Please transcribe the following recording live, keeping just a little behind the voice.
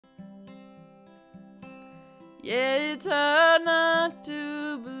Yet it's hard not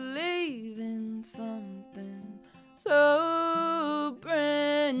to believe in something so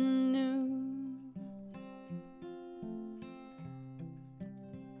brand new.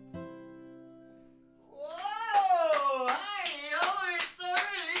 Whoa! Hi, it's the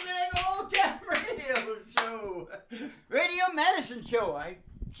really big old time radio show. Radio medicine show.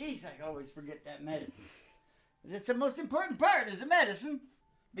 Jeez, I always forget that medicine. That's the most important part is the medicine.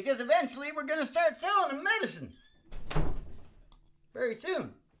 Because eventually we're going to start selling the medicine. Very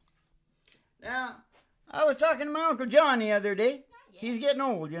soon. Now, I was talking to my Uncle John the other day. Yeah. He's getting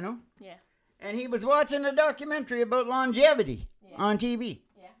old, you know. Yeah. And he was watching a documentary about longevity on TV.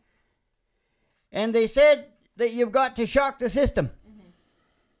 Yeah. And they said that you've got to shock the system. Mm-hmm.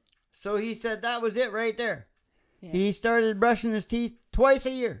 So he said that was it right there. Yeah. He started brushing his teeth twice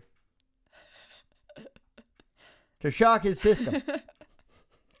a year. To shock his system.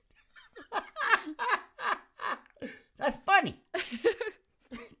 That's funny.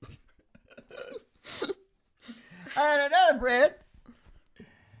 I had another friend,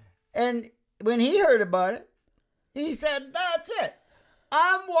 and when he heard about it, he said, that's it.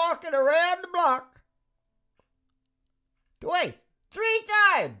 I'm walking around the block twice, 3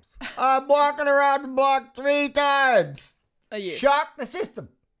 times. I'm walking around the block 3 times. A year. Shock the system.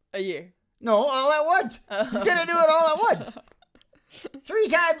 A year. No, all at once. He's going to do it all at once. 3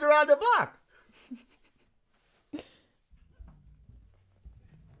 times around the block.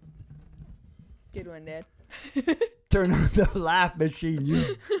 Good one, Dad. Turn on the laugh machine,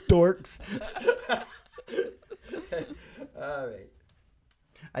 you dorks. All right.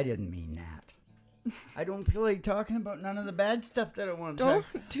 I didn't mean that. I don't feel like talking about none of the bad stuff that I want to talk.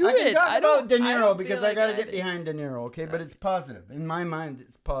 Don't do it. I can talk about De Niro don't because feel I like got to get behind De Niro, okay? But it's positive. In my mind,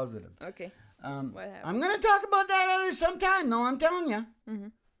 it's positive. Okay. What happened? I'm going to talk about that other sometime, though, I'm telling you. Mm-hmm.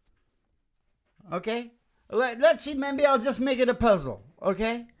 Okay? Let's see, maybe I'll just make it a puzzle,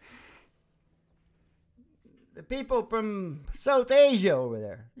 okay? The people from South Asia over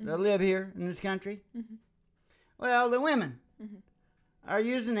there that live here in this country, well, the women are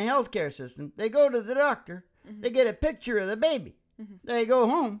using the healthcare system. They go to the doctor. They get a picture of the baby. They go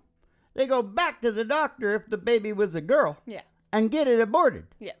home. They go back to the doctor if the baby was a girl. Yeah. And get it aborted.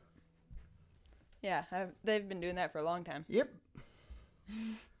 Yeah. Yeah, they've been doing that for a long time. Yep.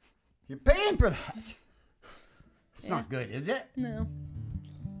 You're paying for that. It's not good, is it? No.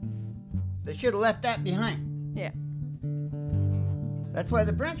 They should have left that behind. Yeah. That's why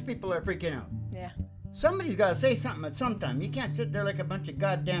the French people are freaking out. Yeah. Somebody's got to say something at some time. You can't sit there like a bunch of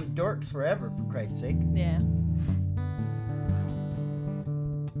goddamn dorks forever, for Christ's sake. Yeah.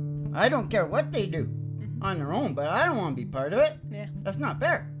 I don't care what they do on their own, but I don't want to be part of it. Yeah. That's not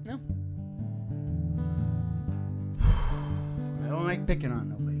fair. No. I don't like picking on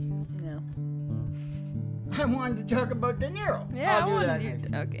nobody. No. I wanted to talk about De Niro. Yeah, I'll do that you.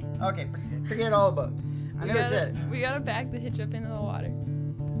 next. Okay. Okay, forget all about it. I never said it. We gotta back the hitch up into the water.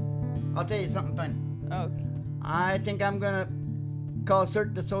 I'll tell you something funny. Oh, okay. I think I'm going to call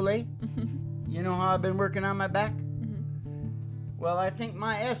Cirque du Soleil. You know how I've been working on my back? Well, I think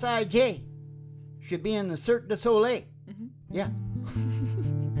my SIJ should be in the Cirque du Soleil. Yeah.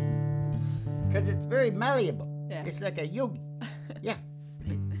 Because it's very malleable. Yeah. It's like a yogi. Yeah.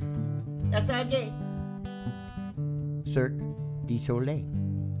 SIJ. Cirque du Soleil.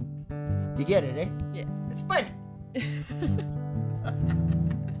 You get it, eh? Yeah. It's funny.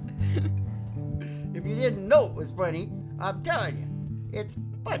 If you didn't know it was funny, I'm telling you, it's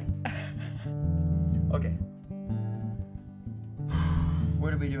funny. Okay.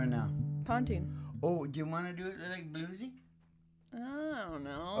 What are we doing now? Pontoon. Oh, do you want to do it like bluesy? I don't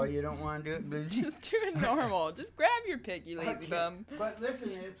know. Oh, you don't want to do it bluesy? Just do it normal. Just grab your pick, you lazy bum. But listen,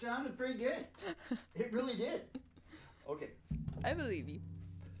 it sounded pretty good. It really did. Okay. I believe you.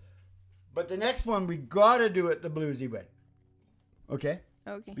 But the next one, we got to do it the bluesy way. Okay?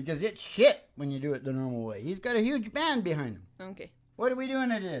 Okay. Because it's shit when you do it the normal way. He's got a huge band behind him. Okay. What are we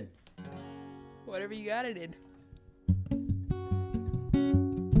doing it in? Whatever you got it in.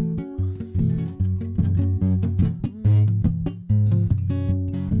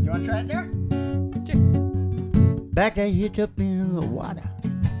 You want to try it there? Sure. Back that hitch up in the water.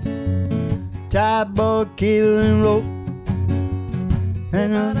 Tie boat, cable, and rope.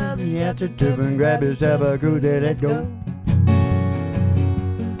 And on the after turban, grab yourself a cruise and let's go.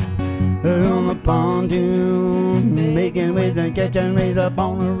 On the pontoon, making waves and catching rays up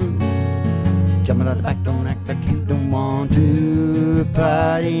on the roof. Jumping out the back, don't act like you don't want to.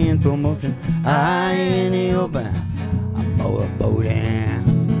 Party in slow motion, I in the open. I'm motorboating.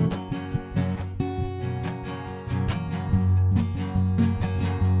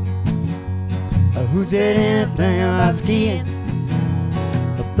 Who said anything about skiing?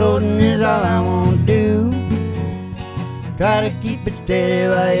 Floating is all I want to do. Try to keep it steady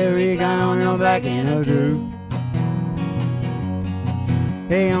while you recline on your back in a groove.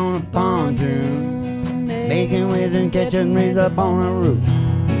 Hey, on a pontoon, making waves and catching rays up on the roof.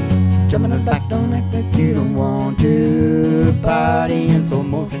 Jumping the back, don't act like you don't want to. Party in slow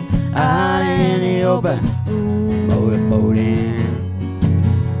motion, out in the open, motorboating.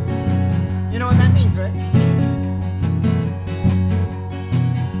 You know what that means, right?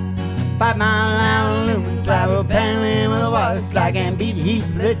 5 mile an hour lumens, like we're paddling with the water, like and beat heat, so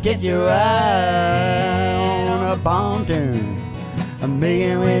let's get you right on a pontoon. I'm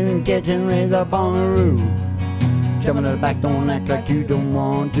making waves and catching rays up on the roof. Jumping to the back, don't act like you don't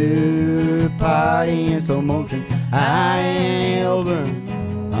want to. Party in slow motion, I ain't over,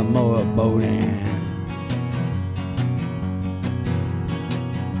 I'm motorboating.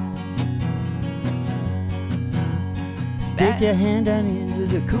 Stick your hand down into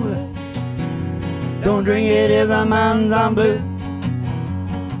the cooler. Don't drink it if the mountains on blue.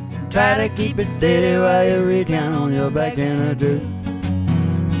 Try to keep it steady while you recline on your back in a two.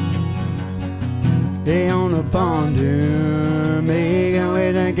 Stay on the pontoon, making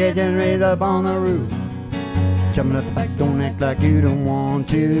waves and catching rays up on the roof. Jumping at the back, don't act like you don't want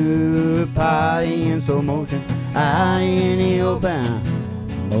to. Party in slow motion, out in the open,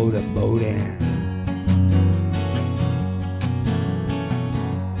 motorboating.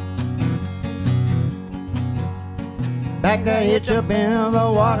 Back the hitch up into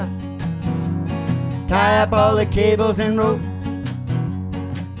the water. Tie up all the cables and rope.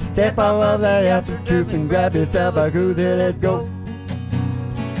 Step out of that astroturf and grab yourself a cruiser, let's go.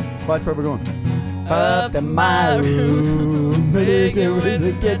 Watch where we're going. Up to my room, making waves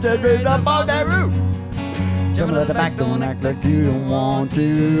and catching rays up on that roof. Jumping at the back, don't act like you don't want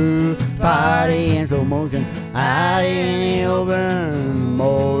to. Party in slow motion, out in the open,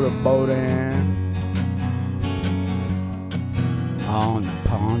 motorboating. On the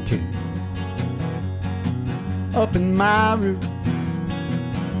pontoon, up in my room,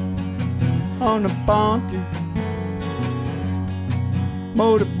 on the pontoon,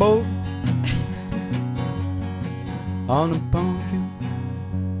 motorboat, on the pontoon,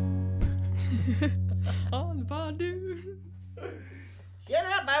 On the pontoon. Shut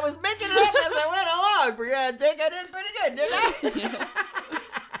up, I was making it up as I went along. For God's sake, I did pretty good, didn't I?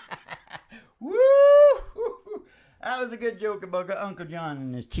 Woo! That was a good joke about Uncle John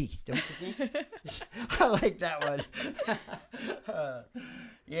and his teeth, don't you think? I like that one.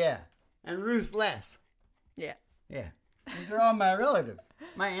 Yeah. And Ruth Les. Yeah. Yeah. These are all my relatives.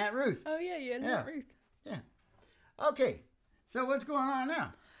 My Aunt Ruth. Oh, yeah, you had Aunt Ruth. Yeah. Okay. So what's going on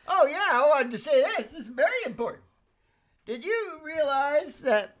now? Oh, yeah, I wanted to say this. This is very important. Did you realize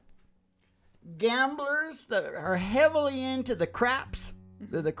that gamblers that are heavily into the craps,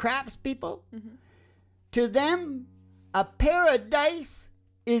 they're the craps people, to them, a pair of dice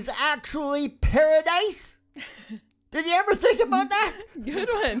is actually paradise? Did you ever think about that? Good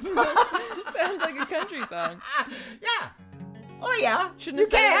one. Sounds like a country song. Yeah. Oh, yeah. Shouldn't You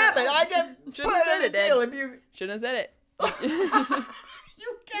have said can't have it. it. I just Shouldn't put have it said in a it, Dad. deal if you... Shouldn't have said it.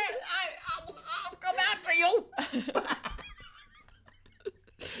 You can't. I'll come after you.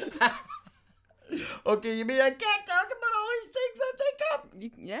 Okay, you mean I can't talk about all these things that they come?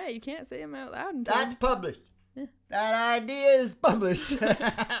 You can't say them out loud. That's published. Yeah. That idea is published.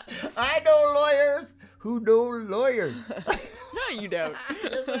 I know lawyers who know lawyers. No, you don't.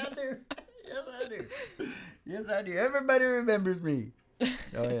 Yes, I do. Yes, I do. Yes, I do. Everybody remembers me.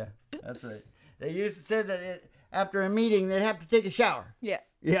 Oh, yeah. That's right. They used to say that after a meeting, they'd have to take a shower. Yeah.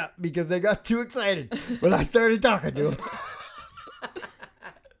 Yeah, because they got too excited when I started talking to them.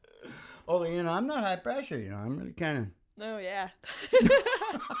 Oh, you know, I'm not high pressure, you know. I'm really kind of... Oh, yeah.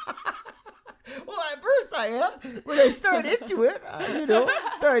 Well, at first I am. When I start into it,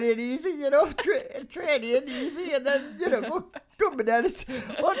 start in easy, tread in easy, and then, go bananas.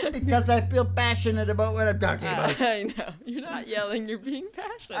 Well, it's because I feel passionate about what I'm talking about. I know. You're not yelling. You're being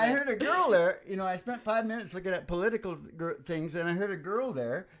passionate. I heard a girl there, I spent 5 minutes looking at political things, and I heard a girl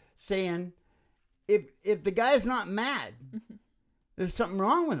there saying, if the guy's not mad, there's something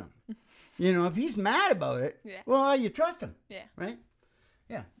wrong with him. If he's mad about it, well, you trust him. Yeah. Right?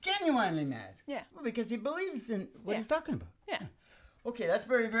 Yeah. Genuinely mad. Yeah. Well, because he believes in what he's talking about. Yeah. Okay, that's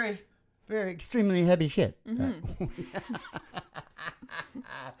very, very, very extremely heavy shit. Mm-hmm.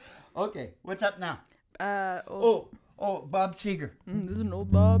 Okay, what's up now? Bob Seger. This is an old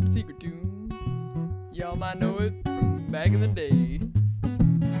Bob Seger tune. Y'all might know it from back in the day.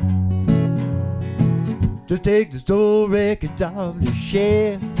 Just take the soul records of the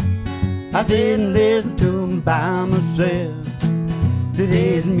chef. I sit and listen to 'em by myself.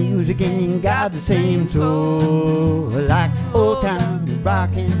 Today's music ain't got the same soul like old times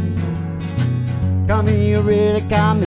rockin'. Come here, you really got me